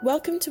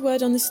Welcome to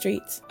Word on the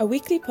Street, a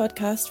weekly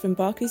podcast from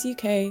Barclays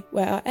UK,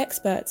 where our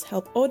experts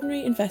help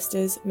ordinary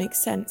investors make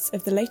sense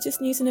of the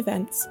latest news and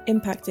events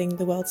impacting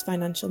the world's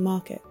financial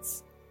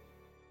markets.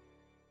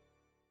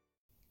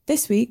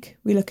 This week,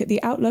 we look at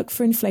the outlook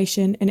for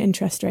inflation and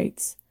interest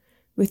rates,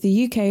 with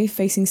the UK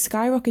facing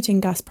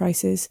skyrocketing gas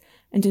prices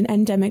and an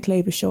endemic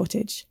labour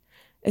shortage,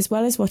 as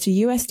well as what a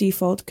US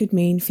default could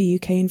mean for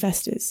UK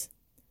investors.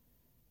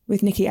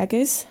 With Nikki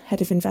Eggers,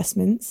 Head of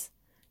Investments,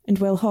 and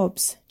Will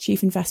Hobbs,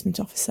 Chief Investment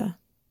Officer.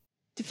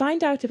 To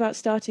find out about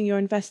starting your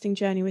investing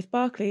journey with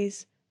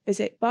Barclays,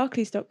 visit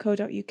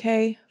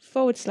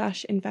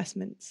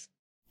barclays.co.uk/investments.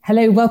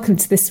 Hello, welcome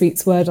to this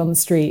week's Word on the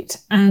Street.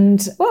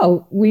 And,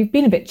 well, we've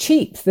been a bit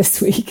cheap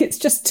this week. It's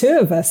just two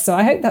of us, so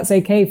I hope that's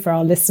okay for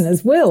our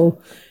listeners. Will,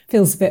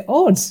 feels a bit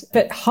odd,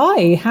 but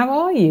hi, how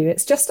are you?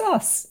 It's just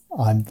us.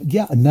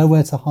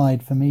 Nowhere to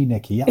hide for me,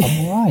 Nikki. Yeah,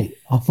 I'm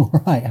all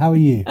right. How are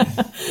you?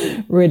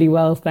 Really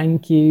well,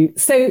 thank you.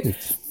 So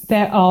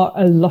there are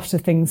a lot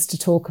of things to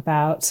talk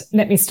about.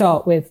 Let me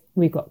start with,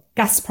 we've got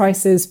gas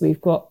prices,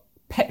 we've got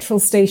petrol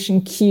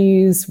station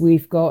queues,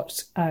 we've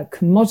got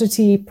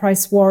commodity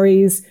price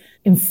worries,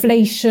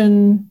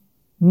 inflation,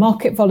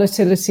 market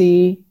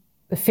volatility,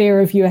 the fear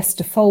of US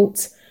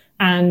default,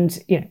 and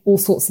all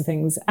sorts of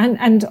things.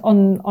 And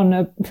on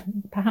a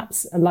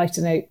perhaps a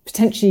lighter note,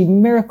 potentially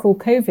miracle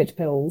COVID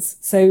pills.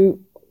 So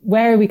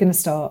where are we going to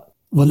start?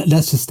 Well,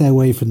 let's just stay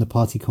away from the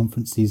party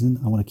conference season.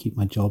 I want to keep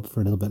my job for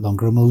a little bit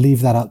longer, and we'll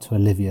leave that up to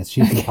Olivia.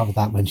 She can cover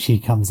that when she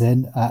comes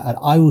in. And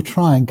I will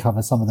try and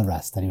cover some of the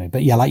rest anyway.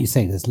 But yeah, like you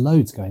say, there's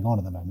loads going on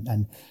at the moment.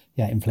 And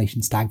yeah,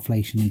 inflation,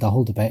 stagflation, the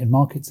whole debate, and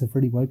markets have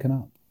really woken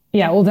up.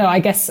 Yeah, although I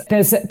guess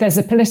there's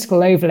a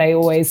political overlay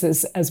always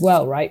as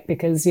well, right?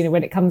 Because,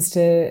 when it comes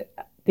to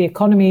the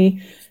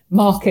economy,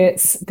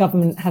 markets,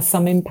 government has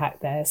some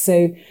impact there.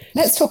 So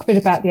let's talk a bit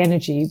about the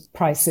energy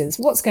prices.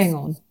 What's going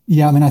on?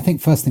 Yeah, I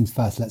think first things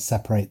first, let's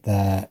separate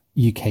the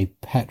UK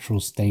petrol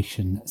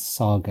station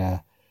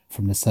saga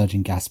from the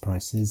surging gas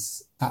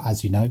prices.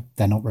 As you know,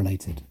 they're not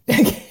related.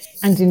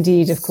 And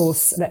indeed, of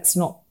course, let's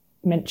not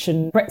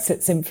mention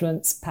Brexit's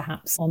influence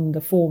perhaps on the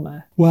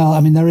former.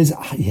 Well, there is,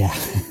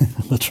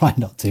 we'll try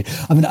not to.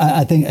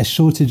 I think a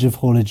shortage of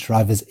haulage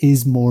drivers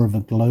is more of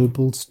a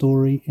global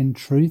story in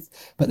truth,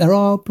 but there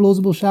are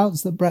plausible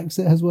shouts that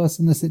Brexit has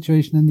worsened the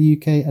situation in the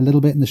UK a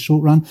little bit in the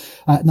short run.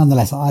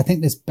 Nonetheless, I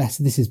think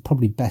this is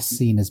probably best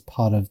seen as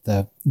part of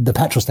the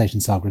petrol station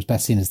saga, is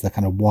best seen as the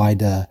kind of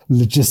wider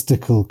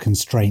logistical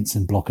constraints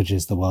and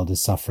blockages the world is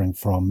suffering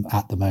from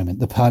at the moment.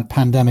 The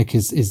pandemic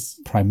is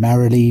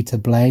primarily to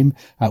blame,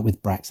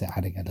 with Brexit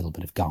adding a little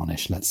bit of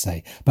garnish, let's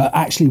say. But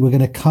actually, we're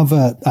going to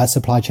cover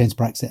supply chains,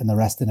 Brexit and the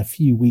rest in a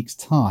few weeks'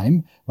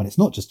 time. Well, it's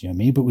not just you and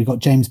me, but we've got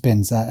James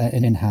Binns,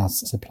 an in-house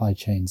supply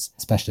chains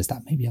specialist.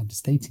 That may be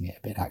understating it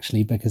a bit,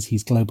 actually, because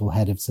he's global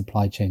head of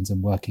supply chains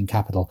and working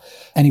capital.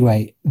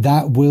 Anyway,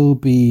 that will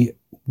be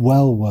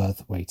well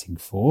worth waiting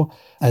for,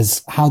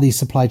 as how these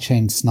supply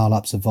chain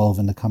snarl-ups evolve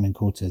in the coming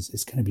quarters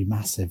is going to be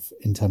massive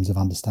in terms of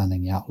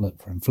understanding the outlook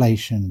for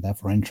inflation, and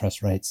therefore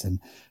interest rates, and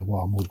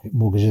what our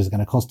mortgages are going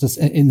to cost us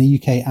in the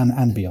UK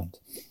and beyond.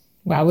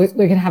 Well, we're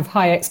going to have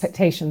high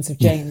expectations of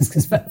James,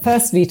 because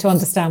firstly, to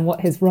understand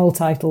what his role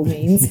title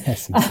means,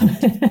 yes,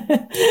 exactly.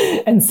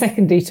 And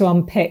secondly, to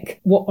unpick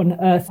what on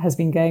earth has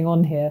been going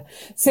on here.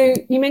 So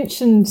you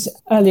mentioned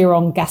earlier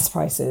on gas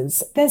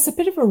prices. There's a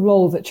bit of a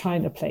role that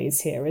China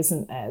plays here,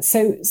 isn't there?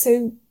 So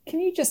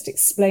can you just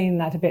explain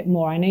that a bit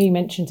more? I know you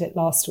mentioned it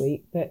last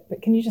week, but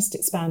can you just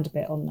expand a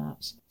bit on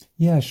that?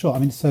 Yeah,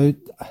 sure. So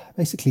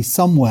basically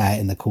somewhere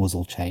in the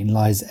causal chain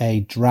lies a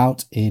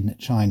drought in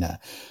China,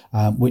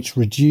 which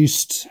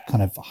reduced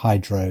kind of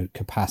hydro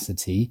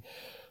capacity.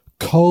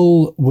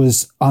 Coal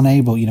was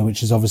unable,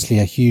 which is obviously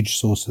a huge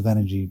source of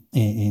energy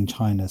in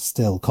China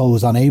still. Coal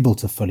was unable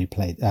to fully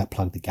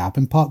plug the gap,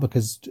 in part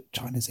because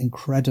China's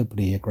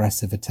incredibly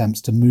aggressive attempts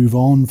to move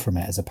on from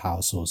it as a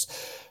power source.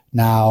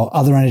 Now,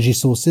 other energy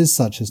sources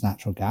such as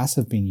natural gas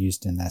have been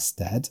used in their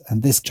stead,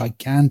 and this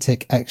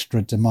gigantic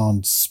extra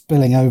demand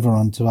spilling over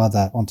onto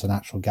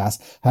natural gas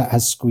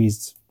has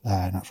squeezed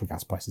natural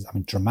gas prices,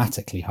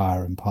 dramatically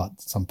higher in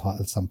some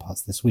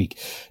parts this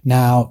week.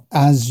 Now,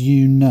 as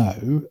you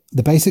know,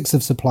 the basics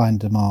of supply and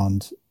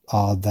demand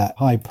are that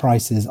high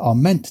prices are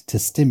meant to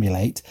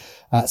stimulate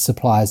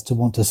suppliers to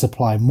want to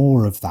supply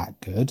more of that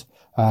good,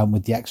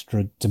 with the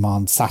extra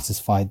demand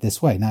satisfied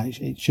this way. Now,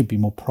 it should be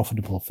more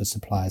profitable for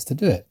suppliers to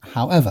do it.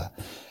 However,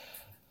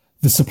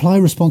 the supply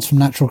response from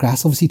natural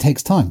gas obviously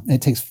takes time.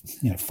 It takes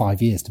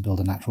 5 years to build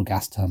a natural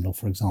gas terminal,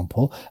 for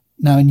example.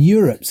 Now, in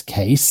Europe's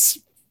case,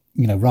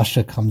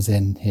 Russia comes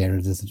in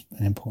here.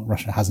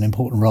 Russia has an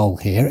important role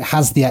here. It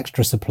has the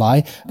extra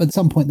supply. But at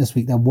some point this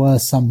week, there were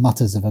some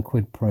mutters of a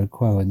quid pro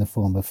quo in the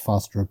form of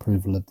faster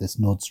approval of this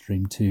Nord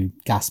Stream 2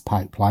 gas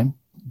pipeline.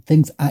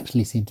 Things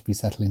actually seem to be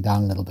settling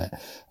down a little bit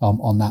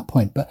on that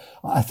point. But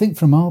I think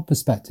from our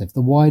perspective,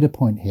 the wider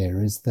point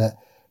here is that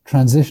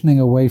transitioning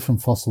away from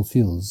fossil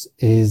fuels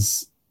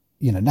is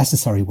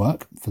necessary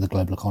work for the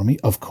global economy,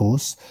 of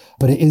course,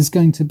 but it is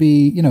going to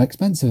be,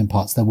 expensive in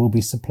parts. There will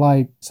be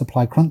supply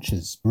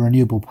crunches.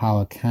 Renewable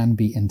power can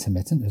be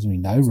intermittent, as we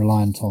know,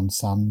 reliant on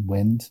sun,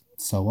 wind,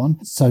 so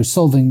on. So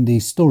solving the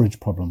storage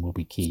problem will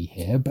be key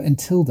here. But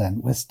until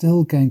then, we're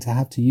still going to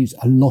have to use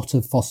a lot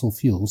of fossil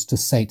fuels to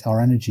sate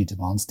our energy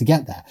demands to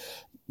get there.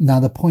 Now,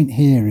 the point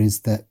here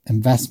is that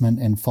investment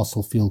in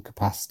fossil fuel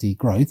capacity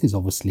growth is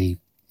obviously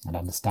and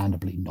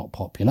understandably not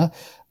popular.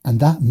 And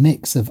that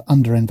mix of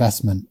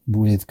underinvestment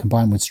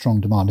combined with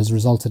strong demand has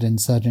resulted in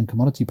surging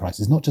commodity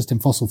prices, not just in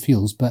fossil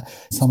fuels, but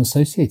some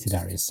associated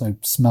areas. So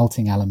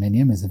smelting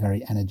aluminium is a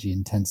very energy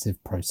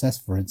intensive process,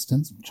 for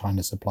instance.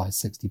 China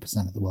supplies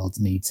 60% of the world's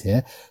needs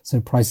here.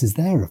 So prices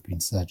there have been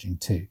surging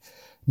too.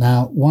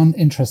 Now, one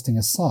interesting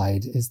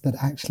aside is that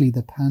actually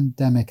the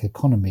pandemic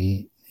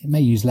economy, it may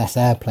use less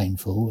airplane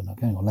fuel and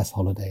going on less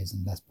holidays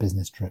and less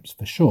business trips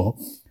for sure,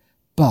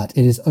 but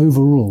it is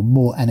overall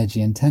more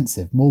energy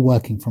intensive, more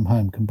working from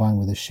home combined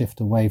with a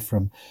shift away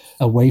from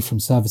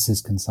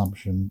services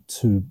consumption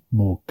to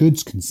more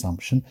goods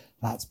consumption.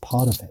 That's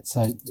part of it.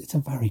 So it's a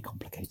very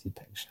complicated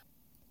picture.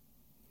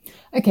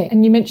 Okay.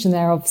 And you mentioned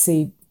there,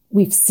 obviously,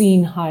 we've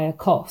seen higher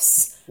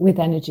costs with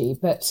energy,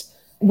 but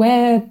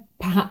where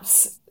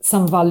perhaps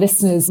some of our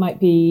listeners might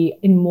be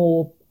in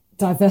more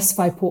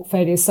diversified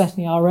portfolios,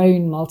 certainly our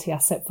own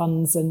multi-asset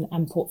funds and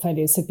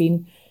portfolios have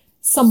been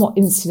somewhat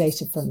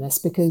insulated from this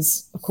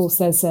because, of course,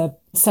 there's a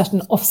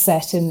certain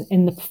offset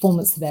in the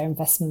performance of their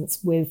investments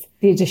with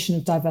the addition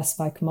of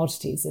diversified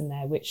commodities in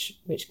there, which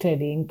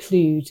clearly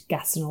include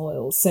gas and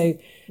oil. So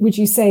would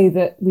you say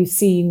that we've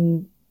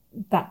seen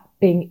that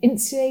being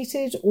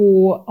insulated,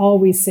 or are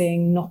we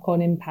seeing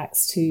knock-on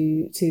impacts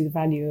to the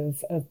value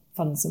of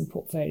funds and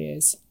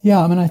portfolios?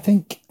 Yeah, I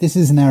think this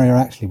is an area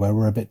actually where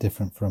we're a bit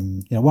different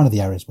from, one of the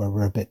areas where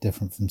we're a bit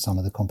different from some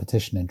of the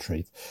competition in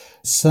truth.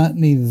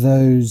 Certainly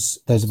those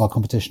of our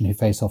competition who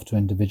face off to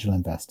individual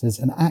investors,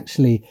 and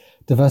actually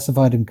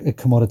diversified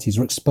commodities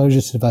or exposure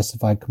to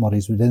diversified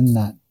commodities within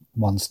that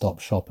one-stop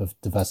shop of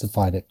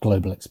diversified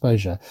global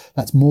exposure,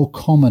 that's more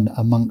common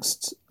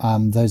amongst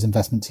those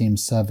investment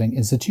teams serving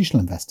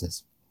institutional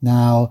investors.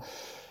 Now,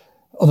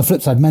 on the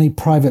flip side, many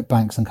private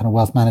banks and kind of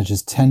wealth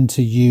managers tend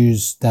to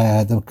use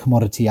the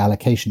commodity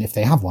allocation, if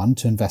they have one,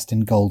 to invest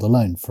in gold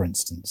alone, for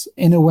instance.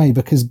 In a way,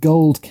 because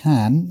gold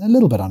can, a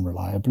little bit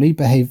unreliably,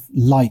 behave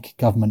like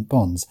government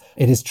bonds.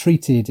 It is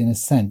treated, in a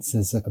sense,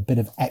 as a bit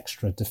of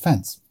extra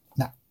defense.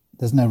 Now,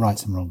 there's no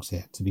rights and wrongs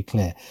here, to be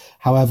clear.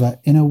 However,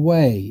 in a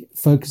way,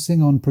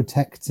 focusing on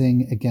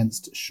protecting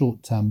against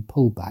short-term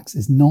pullbacks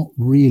is not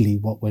really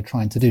what we're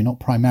trying to do, not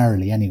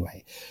primarily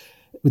anyway.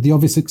 With the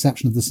obvious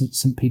exception of the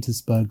St.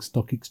 Petersburg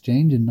Stock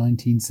Exchange in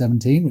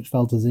 1917, which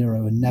fell to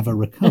zero and never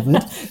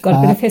recovered. Got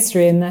a bit of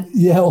history in there.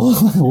 Yeah,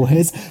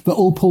 always. But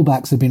all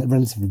pullbacks have been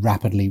relatively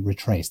rapidly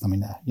retraced.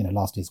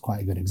 Last year's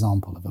quite a good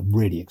example of a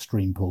really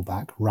extreme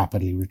pullback,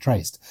 rapidly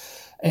retraced.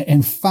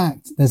 In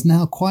fact, there's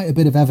now quite a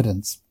bit of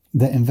evidence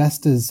that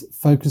investors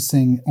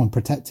focusing on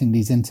protecting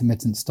these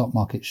intermittent stock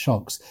market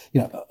shocks,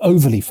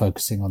 overly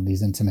focusing on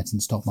these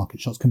intermittent stock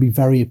market shocks can be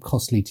very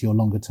costly to your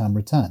longer term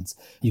returns.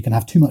 You can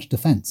have too much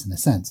defense in a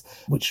sense,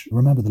 which,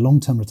 remember, the long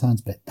term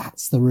returns bit,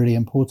 that's the really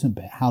important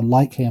bit. How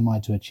likely am I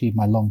to achieve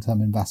my long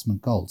term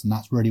investment goals? And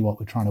that's really what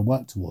we're trying to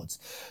work towards.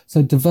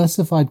 So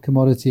diversified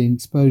commodity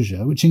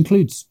exposure, which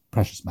includes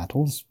precious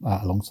metals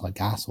alongside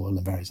gas, oil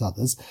and various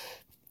others,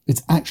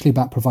 it's actually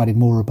about providing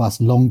more robust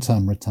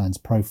long-term returns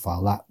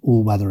profile, that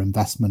all-weather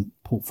investment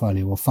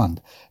portfolio or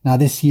fund. Now,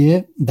 this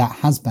year, that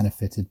has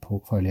benefited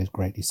portfolios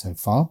greatly so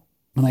far.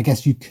 And I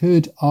guess you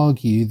could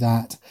argue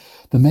that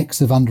the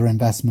mix of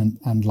underinvestment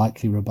and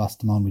likely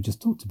robust demand we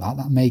just talked about,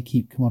 that may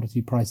keep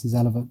commodity prices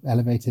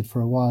elevated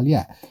for a while.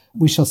 Yeah,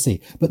 we shall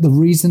see. But the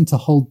reason to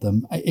hold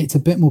them, it's a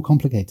bit more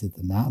complicated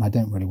than that. And I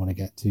don't really want to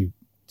get too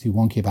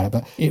wonky about it,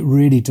 but it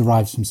really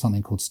derives from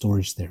something called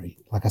storage theory.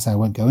 Like I say, I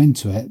won't go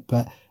into it,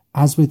 but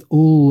as with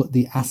all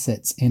the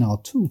assets in our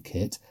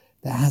toolkit,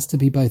 there has to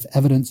be both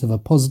evidence of a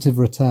positive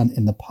return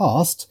in the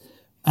past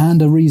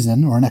and a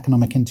reason or an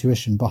economic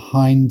intuition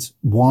behind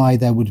why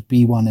there would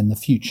be one in the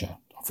future,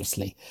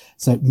 obviously.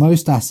 So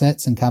most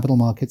assets and capital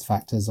markets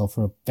factors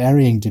offer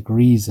varying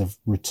degrees of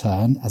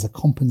return as a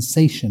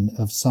compensation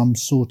of some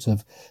sort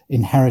of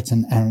inherent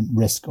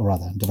risk or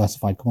other. And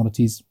diversified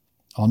commodities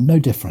are no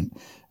different.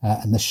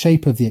 And the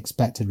shape of the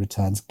expected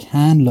returns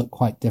can look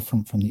quite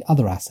different from the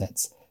other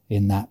assets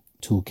in that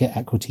toolkit,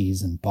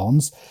 equities and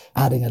bonds,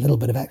 adding a little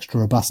bit of extra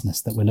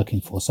robustness that we're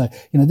looking for. So,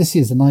 this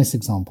year's a nice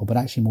example, but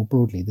actually more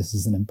broadly, this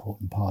is an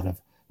important part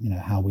of,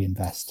 how we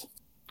invest.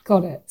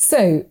 Got it.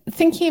 So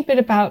thinking a bit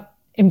about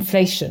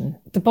inflation,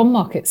 the bond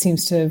market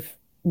seems to have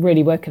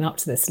really woken up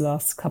to this the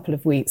last couple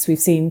of weeks. We've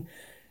seen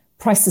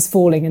prices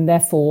falling and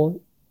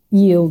therefore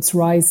yields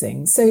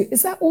rising. So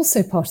is that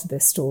also part of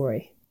this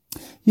story?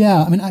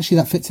 Yeah, I mean, actually,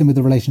 that fits in with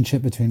the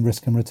relationship between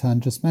risk and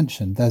return just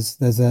mentioned.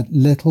 There's a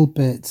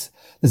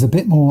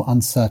bit more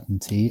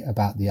uncertainty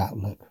about the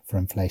outlook for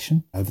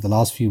inflation over the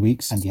last few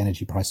weeks, and the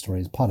energy price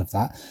story is part of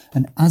that.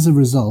 And as a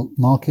result,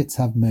 markets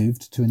have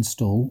moved to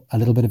install a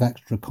little bit of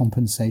extra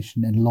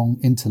compensation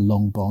into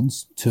long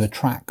bonds to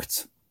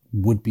attract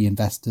would-be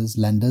investors,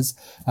 lenders,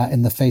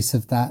 in the face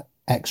of that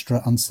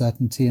extra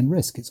uncertainty and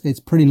risk. It's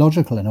pretty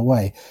logical in a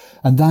way.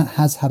 And that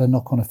has had a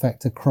knock-on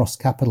effect across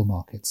capital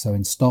markets. So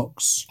in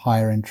stocks,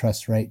 higher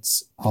interest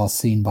rates are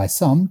seen by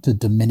some to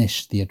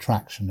diminish the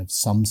attraction of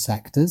some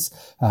sectors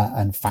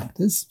and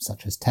factors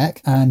such as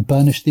tech, and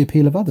burnish the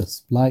appeal of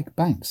others like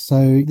banks.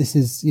 So this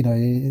is,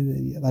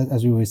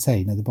 as we always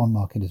say, the bond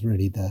market is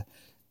really the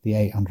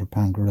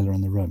 £800 gorilla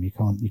in the room. You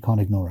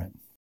can't ignore it.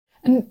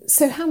 And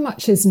so how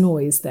much is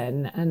noise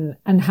then,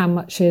 and how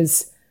much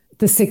is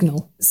the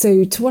signal?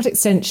 So to what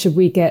extent should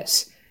we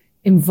get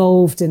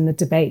involved in the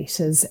debate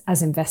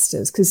as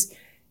investors? Because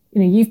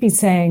you've been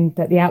saying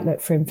that the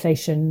outlook for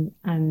inflation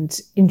and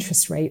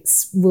interest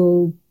rates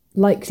will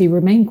likely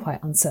remain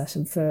quite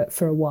uncertain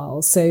for a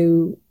while.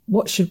 So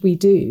what should we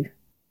do?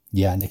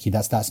 Yeah, Nikki,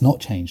 that's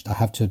not changed, I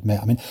have to admit.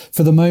 I mean,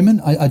 for the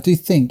moment, I do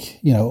think,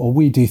 or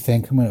we do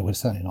think, and we're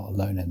certainly not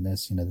alone in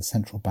this, the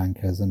central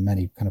bankers and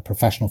many kind of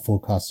professional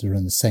forecasters are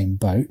in the same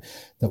boat,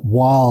 that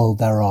while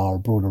there are a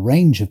broader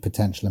range of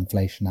potential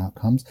inflation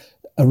outcomes,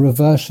 a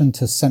reversion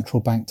to central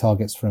bank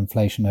targets for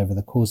inflation over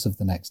the course of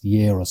the next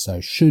year or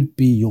so should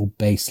be your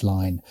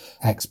baseline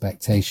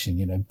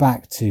expectation,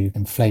 back to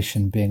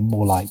inflation being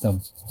more like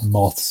the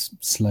moths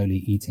slowly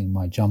eating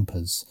my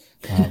jumpers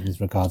with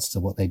regards to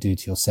what they do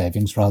to your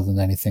savings, rather than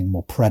anything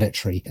more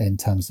predatory in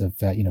terms of,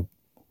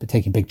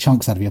 taking big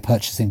chunks out of your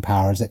purchasing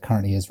power as it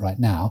currently is right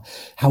now.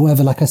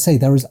 However, like I say,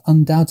 there is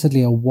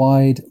undoubtedly a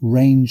wide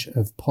range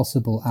of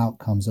possible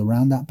outcomes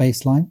around that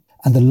baseline.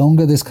 And the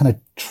longer this kind of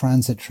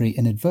transitory,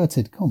 in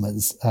inverted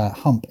commas,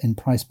 hump in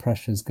price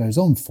pressures goes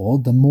on for,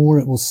 the more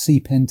it will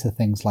seep into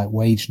things like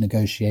wage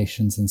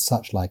negotiations and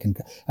such like,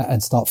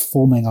 and start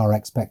forming our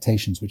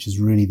expectations, which is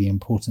really the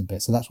important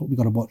bit. So that's what we've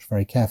got to watch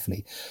very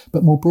carefully.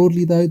 But more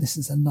broadly, though, this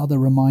is another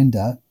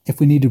reminder,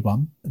 if we needed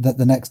one, that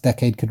the next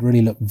decade could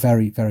really look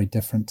very, very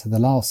different to the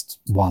last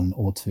one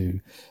or two.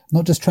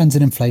 Not just trends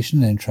in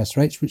inflation and interest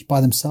rates, which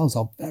by themselves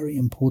are very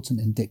important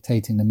in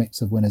dictating the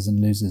mix of winners and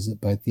losers at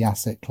both the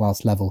asset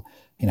class level,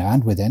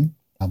 and within,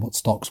 and what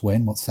stocks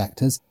win, what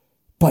sectors.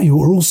 But you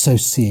are also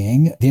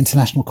seeing the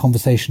international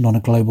conversation on a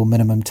global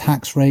minimum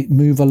tax rate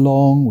move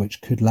along,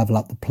 which could level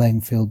up the playing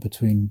field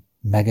between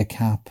mega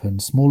cap and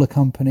smaller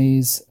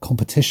companies.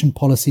 Competition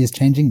policy is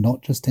changing,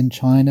 not just in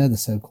China. The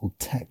so-called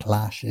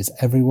techlash is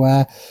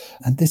everywhere.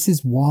 And this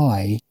is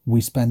why we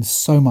spend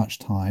so much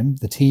time,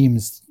 the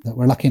teams that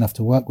we're lucky enough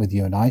to work with,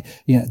 you and I,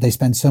 they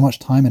spend so much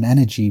time and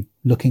energy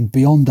looking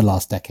beyond the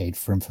last decade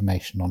for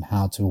information on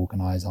how to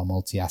organize our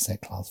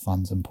multi-asset class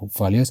funds and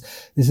portfolios.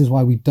 This is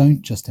why we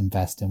don't just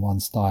invest in one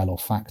style or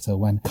factor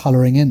when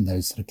colouring in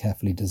those sort of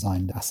carefully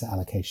designed asset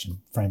allocation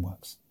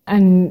frameworks.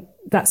 And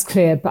that's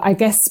clear, but I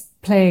guess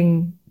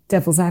playing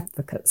devil's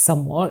advocate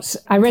somewhat,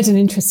 I read an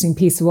interesting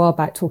piece a while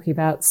back talking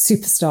about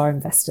superstar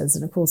investors.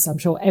 And of course, I'm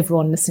sure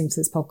everyone listening to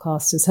this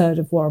podcast has heard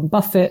of Warren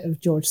Buffett,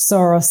 of George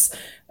Soros.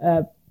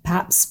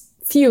 Perhaps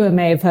fewer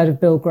may have heard of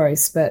Bill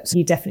Gross, but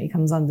he definitely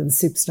comes under the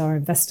superstar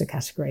investor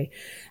category.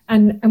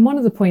 And one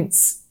of the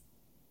points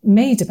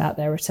made about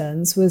their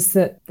returns was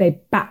that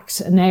they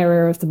backed an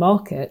area of the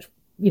market,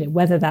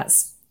 whether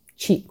that's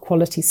cheap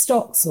quality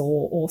stocks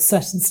or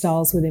certain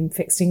styles within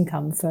fixed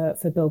income for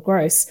Bill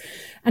Gross.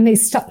 And they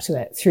stuck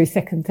to it through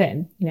thick and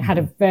thin, had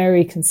a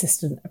very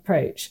consistent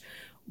approach.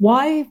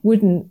 Why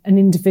wouldn't an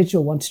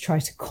individual want to try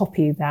to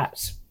copy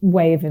that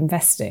way of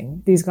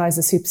investing? These guys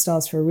are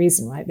superstars for a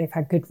reason, right? They've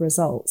had good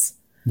results.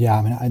 Yeah,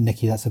 I mean,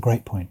 Nikki, that's a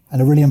great point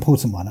and a really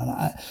important one.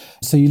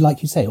 So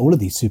like you say, all of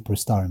these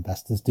superstar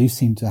investors do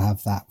seem to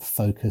have that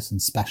focus and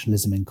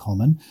specialism in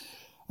common.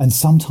 And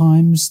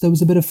sometimes there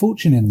was a bit of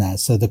fortune in there.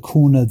 So the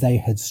corner they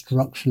had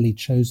structurally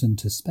chosen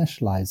to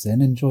specialize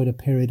in enjoyed a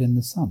period in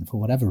the sun for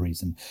whatever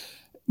reason.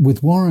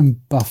 With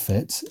Warren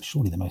Buffett,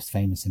 surely the most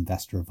famous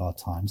investor of our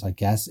times, I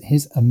guess,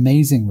 his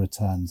amazing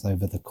returns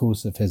over the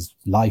course of his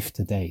life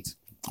to date,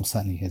 or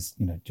certainly his,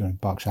 during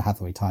Berkshire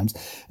Hathaway times,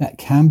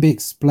 can be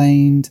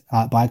explained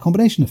by a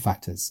combination of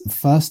factors.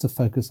 First, to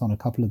focus on a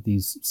couple of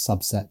these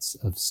subsets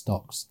of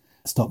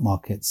stock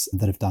markets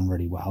that have done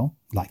really well,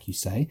 like you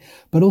say,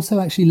 but also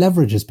actually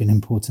leverage has been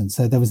important.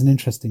 So there was an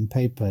interesting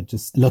paper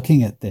just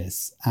looking at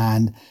this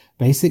and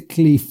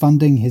basically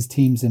funding his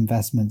team's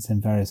investments in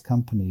various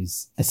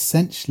companies,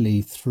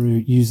 essentially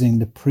through using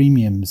the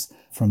premiums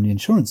from the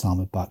insurance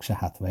arm of Berkshire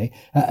Hathaway,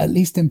 at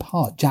least in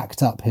part,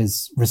 jacked up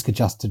his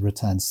risk-adjusted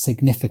returns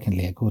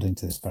significantly, according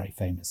to this very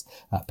famous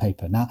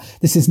paper. Now,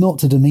 this is not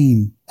to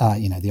demean,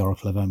 the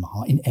Oracle of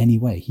Omaha in any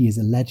way. He is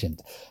a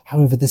legend.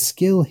 However, the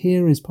skill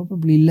here is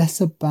probably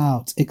less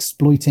about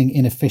exploiting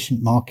inefficient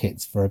efficient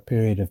markets for a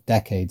period of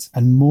decades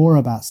and more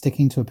about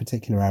sticking to a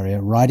particular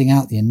area, riding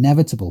out the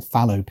inevitable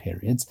fallow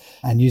periods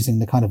and using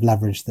the kind of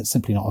leverage that's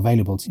simply not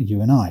available to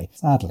you and I,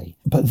 sadly.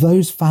 But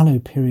those fallow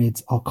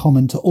periods are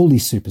common to all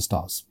these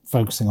superstars,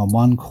 focusing on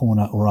one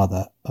corner or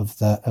other of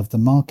the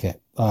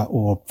market.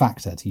 Or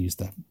factor, to use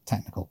the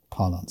technical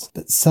parlance.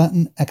 That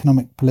certain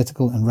economic,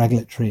 political and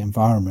regulatory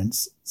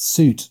environments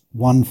suit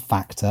one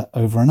factor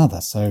over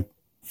another. So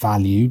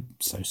value,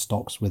 so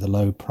stocks with a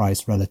low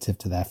price relative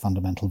to their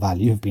fundamental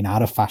value have been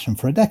out of fashion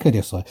for a decade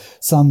or so.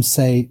 Some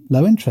say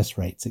low interest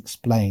rates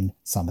explain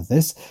some of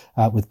this,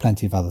 with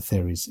plenty of other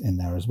theories in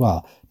there as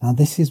well. Now,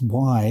 this is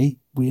why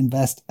we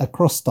invest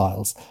across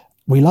styles.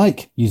 We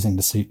like using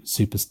the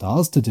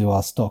superstars to do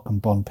our stock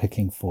and bond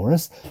picking for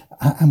us,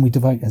 and we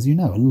devote, as you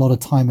know, a lot of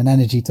time and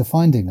energy to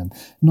finding them.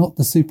 Not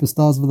the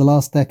superstars of the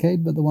last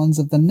decade, but the ones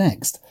of the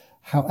next.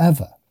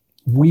 However,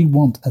 we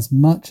want as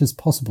much as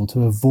possible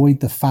to avoid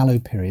the fallow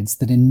periods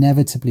that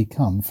inevitably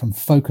come from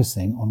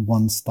focusing on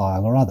one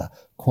style or other.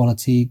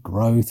 Quality,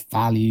 growth,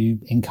 value,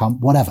 income,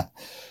 whatever.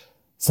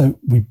 So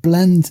we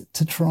blend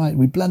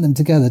them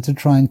together to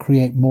try and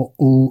create more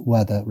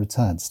all-weather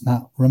returns.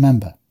 Now,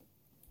 remember,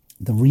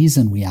 the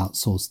reason we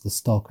outsource the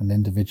stock and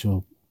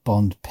individual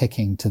bond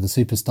picking to the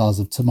superstars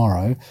of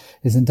tomorrow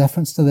is in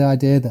deference to the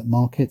idea that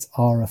markets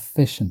are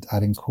efficient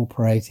at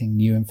incorporating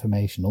new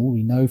information. All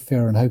we know,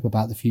 fear and hope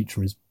about the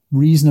future is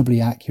reasonably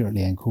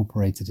accurately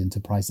incorporated into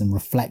price and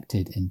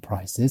reflected in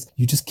prices.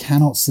 You just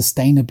cannot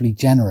sustainably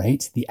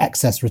generate the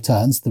excess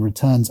returns, the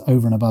returns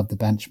over and above the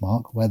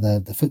benchmark, whether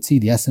the FTSE,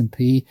 the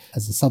S&P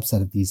as a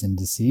subset of these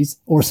indices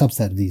or a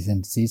subset of these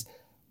indices,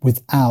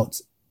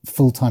 without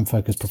full-time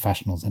focused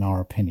professionals, in our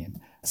opinion.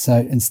 So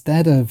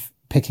instead of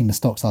picking the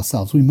stocks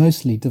ourselves, we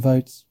mostly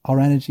devote our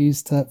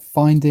energies to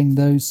finding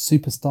those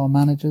superstar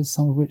managers,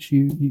 some of which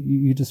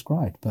you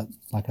described. But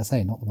like I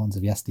say, not the ones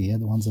of yesteryear,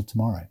 the ones of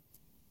tomorrow.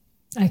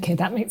 Okay,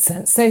 that makes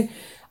sense. So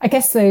I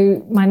guess,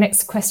 though, my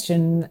next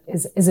question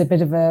is a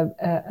bit of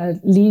a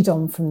lead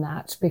on from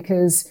that,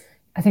 because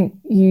I think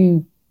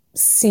you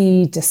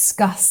see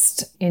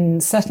discussed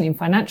certainly in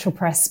financial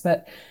press,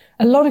 but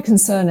a lot of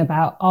concern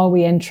about, are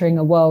we entering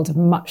a world of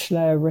much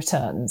lower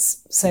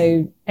returns?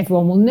 So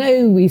everyone will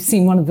know we've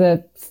seen one of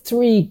the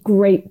 3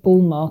 great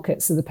bull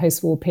markets of the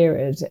post-war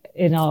period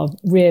in our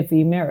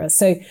rearview mirror.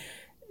 So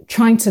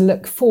trying to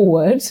look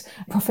forward,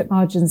 profit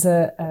margins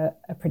are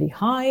pretty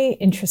high,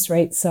 interest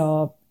rates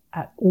are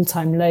at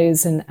all-time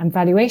lows and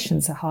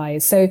valuations are high.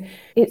 So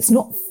it's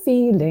not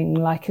feeling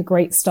like a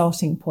great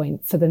starting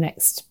point for the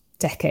next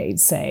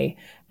decade, say.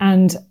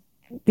 And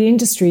the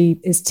industry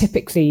is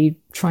typically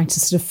trying to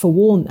sort of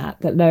forewarn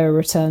that lower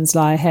returns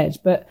lie ahead.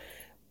 But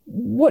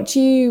what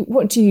do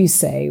you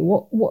say?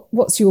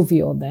 What's your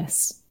view on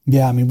this?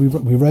 Yeah, I mean,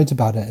 we wrote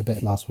about it a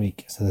bit last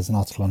week. So there's an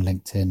article on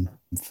LinkedIn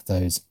for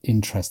those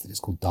interested. It's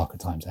called Darker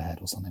Times Ahead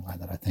or something like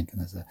that, I think. And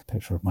there's a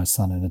picture of my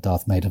son in a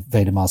Darth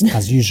Vader mask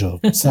as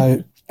usual.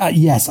 So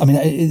yes, I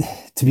mean,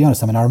 to be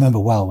honest, I mean, I remember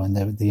well when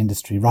the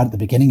industry, right at the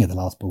beginning of the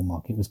last bull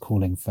market, was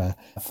calling for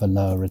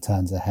lower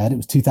returns ahead. It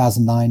was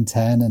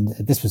 2009-10, and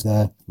this was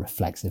the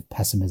reflexive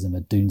pessimism,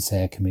 a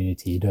doomsayer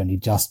community who'd only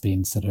just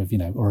been sort of,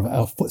 or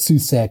a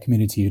soothsayer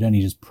community who'd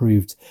only just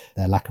proved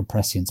their lack of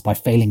prescience by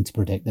failing to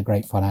predict the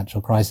great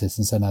financial crisis.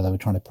 And so now they were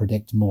trying to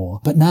predict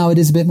more. But now it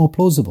is a bit more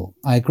plausible.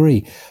 I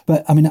agree.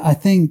 But I mean, I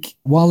think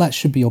while that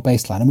should be your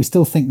baseline, and we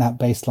still think that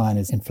baseline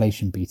is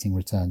inflation beating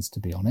returns, to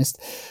be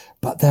honest,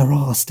 but there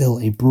are still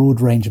a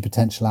broad range of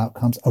potential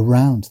outcomes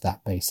around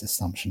that base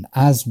assumption.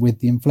 As with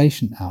the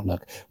inflation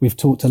outlook, we've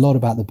talked a lot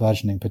about the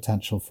burgeoning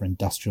potential for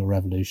industrial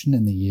revolution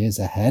in the years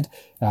ahead.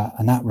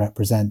 And that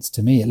represents,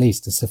 to me at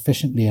least, a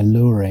sufficiently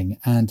alluring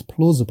and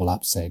plausible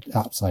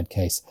upside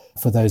case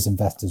for those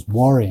investors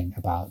worrying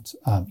about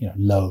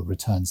lower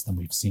returns than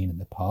we've seen in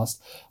the past.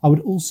 I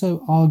would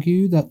also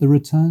argue that if the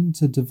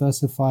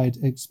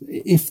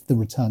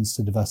returns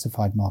to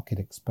diversified market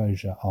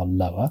exposure are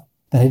lower,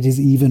 then it is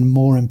even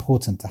more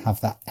important to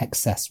have that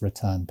excess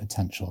return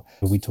potential.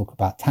 We talk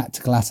about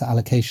tactical asset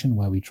allocation,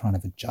 where we try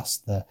and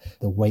adjust the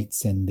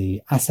weights in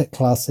the asset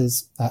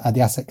classes at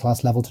the asset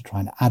class level to try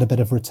and add a bit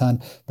of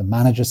return. The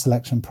manager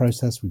selection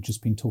process we've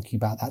just been talking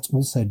about, that's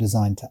also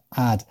designed to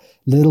add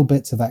little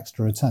bits of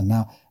extra return.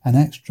 Now, an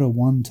extra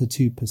 1 to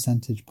 2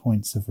 percentage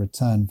points of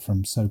return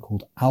from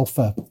so-called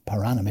alpha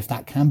per annum, if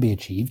that can be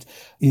achieved,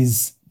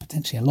 is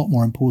potentially a lot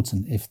more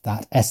important if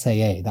that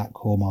SAA, that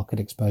core market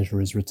exposure,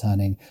 is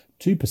returning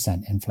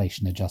 2%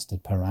 inflation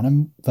adjusted per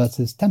annum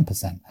versus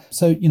 10%.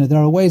 So,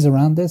 there are ways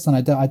around this, and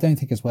I don't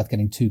think it's worth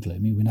getting too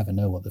gloomy. We never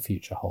know what the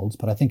future holds,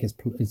 but I think it's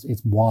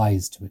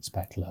wise to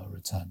expect lower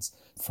returns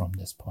from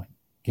this point,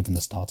 given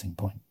the starting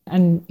point.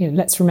 And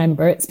let's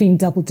remember, it's been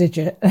double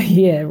digit a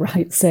year,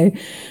 right? So,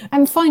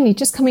 and finally,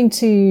 just coming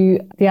to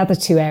the other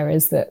 2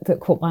 areas that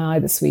caught my eye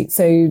this week.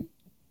 So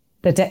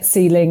the debt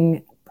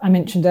ceiling, I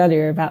mentioned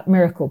earlier about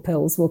miracle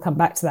pills. We'll come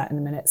back to that in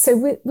a minute. So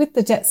with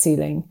the debt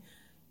ceiling,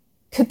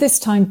 could this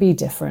time be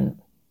different?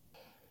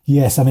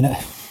 Yes, I mean,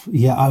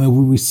 Yeah, I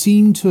mean, we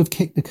seem to have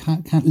kicked the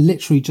can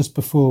literally just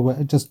before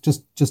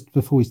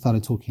we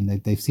started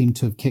talking. They seem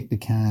to have kicked the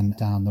can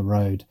down the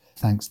road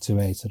thanks to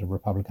a sort of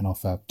Republican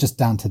offer just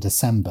down to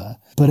December.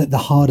 But at the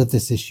heart of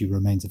this issue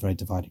remains a very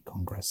divided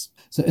Congress.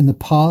 So in the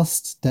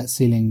past, debt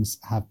ceilings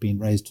have been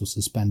raised or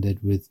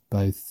suspended with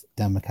both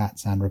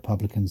Democrats and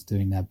Republicans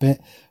doing their bit.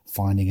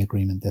 Finding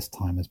agreement this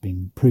time has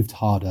been proved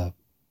harder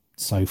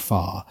so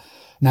far.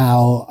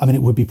 Now, I mean,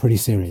 it would be pretty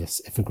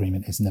serious if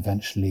agreement isn't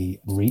eventually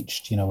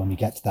reached. When we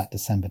get to that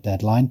December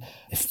deadline,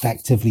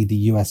 effectively the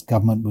US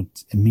government would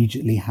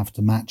immediately have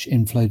to match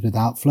inflows with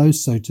outflows,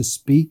 so to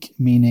speak,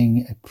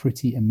 meaning a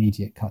pretty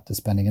immediate cut to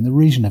spending in the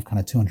region of kind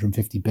of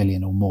 250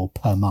 billion or more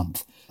per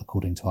month,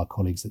 according to our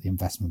colleagues at the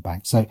investment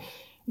bank. So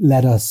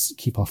let us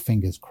keep our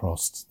fingers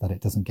crossed that it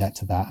doesn't get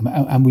to that.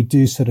 And we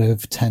do sort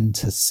of tend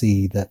to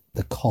see that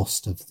the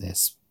cost of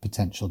this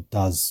potential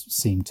does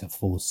seem to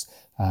force,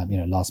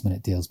 last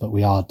minute deals, but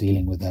we are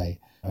dealing with a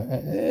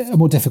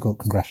more difficult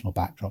congressional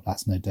backdrop.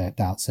 That's no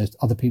doubt. So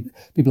other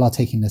people are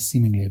taking this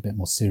seemingly a bit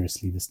more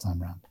seriously this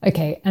time around.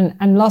 Okay.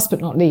 And last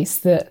but not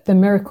least, the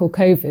miracle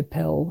COVID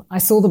pill, I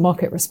saw the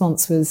market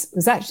response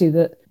was actually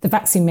that the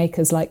vaccine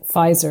makers like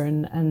Pfizer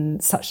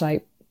and such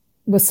like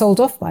were sold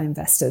off by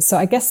investors. So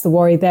I guess the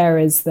worry there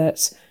is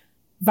that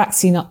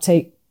vaccine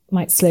uptake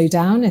might slow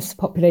down if the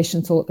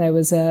population thought there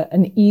was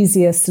an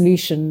easier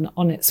solution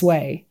on its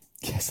way.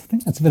 Yes, I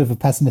think that's a bit of a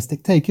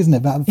pessimistic take, isn't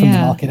it? From the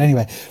market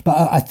anyway.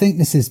 But I think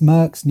this is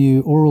Merck's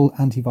new oral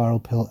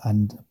antiviral pill,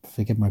 and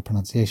forgive my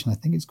pronunciation, I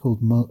think it's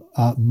called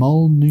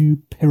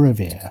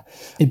molnupiravir.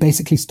 It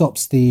basically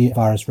stops the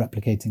virus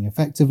replicating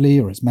effectively,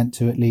 or it's meant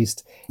to at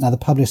least. Now, the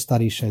published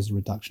study shows a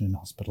reduction in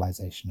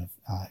hospitalization of,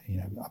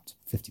 up to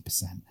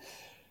 50%.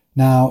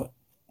 Now,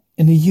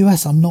 in the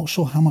US, I'm not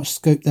sure how much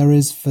scope there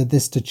is for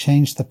this to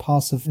change the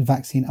path of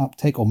vaccine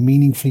uptake or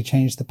meaningfully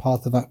change the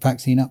path of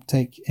vaccine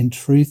uptake. In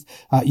truth,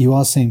 you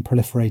are seeing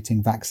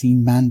proliferating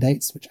vaccine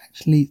mandates, which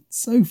actually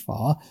so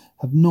far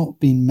have not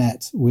been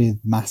met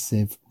with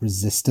massive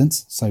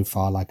resistance so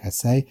far, like I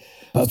say.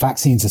 But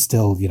vaccines are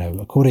still,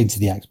 according to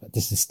the expert,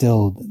 this is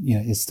still,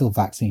 it's still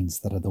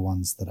vaccines that are the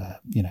ones that are,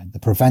 the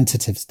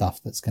preventative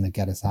stuff that's going to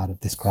get us out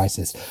of this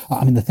crisis.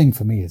 I mean, the thing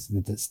for me is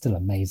that's still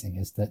amazing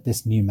is that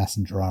this new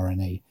messenger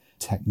RNA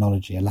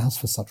technology allows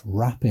for such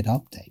rapid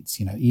updates.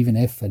 Even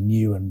if a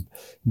new and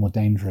more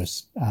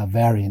dangerous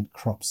variant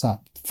crops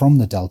up from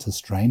the Delta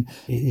strain,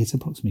 it's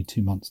approximately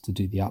 2 months to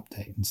do the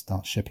update and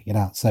start shipping it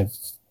out. So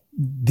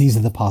these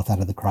are the path out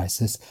of the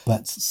crisis,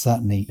 but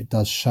certainly it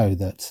does show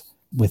that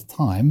with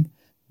time,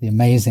 the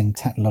amazing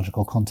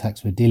technological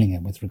context we're dealing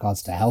in with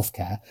regards to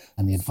healthcare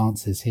and the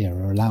advances here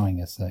are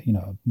allowing us a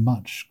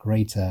much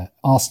greater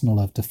arsenal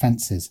of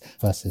defenses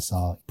versus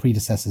our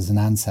predecessors and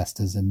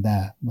ancestors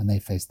when they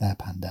faced their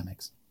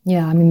pandemics.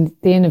 Yeah, I mean,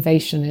 the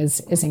innovation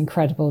is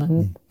incredible,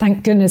 and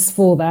thank goodness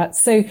for that.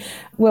 So,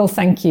 Will,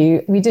 thank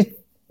you. We did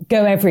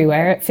go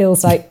everywhere. It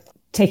feels like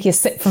taking a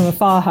sip from a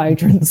fire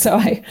hydrant. So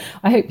I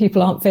hope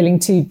people aren't feeling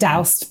too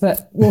doused,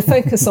 but we'll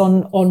focus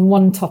on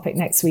one topic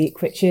next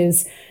week, which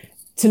is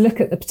to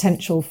look at the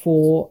potential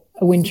for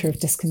a winter of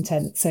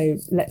discontent. So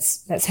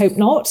let's hope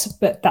not,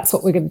 but that's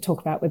what we're going to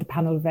talk about with a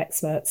panel of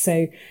experts.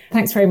 So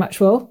thanks very much,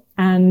 Will.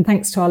 And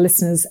thanks to our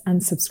listeners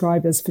and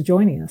subscribers for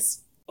joining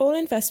us. All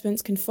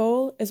investments can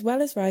fall as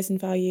well as rise in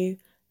value,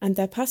 and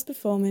their past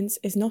performance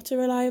is not a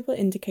reliable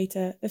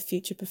indicator of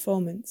future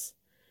performance.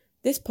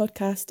 This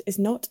podcast is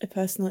not a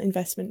personal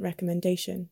investment recommendation.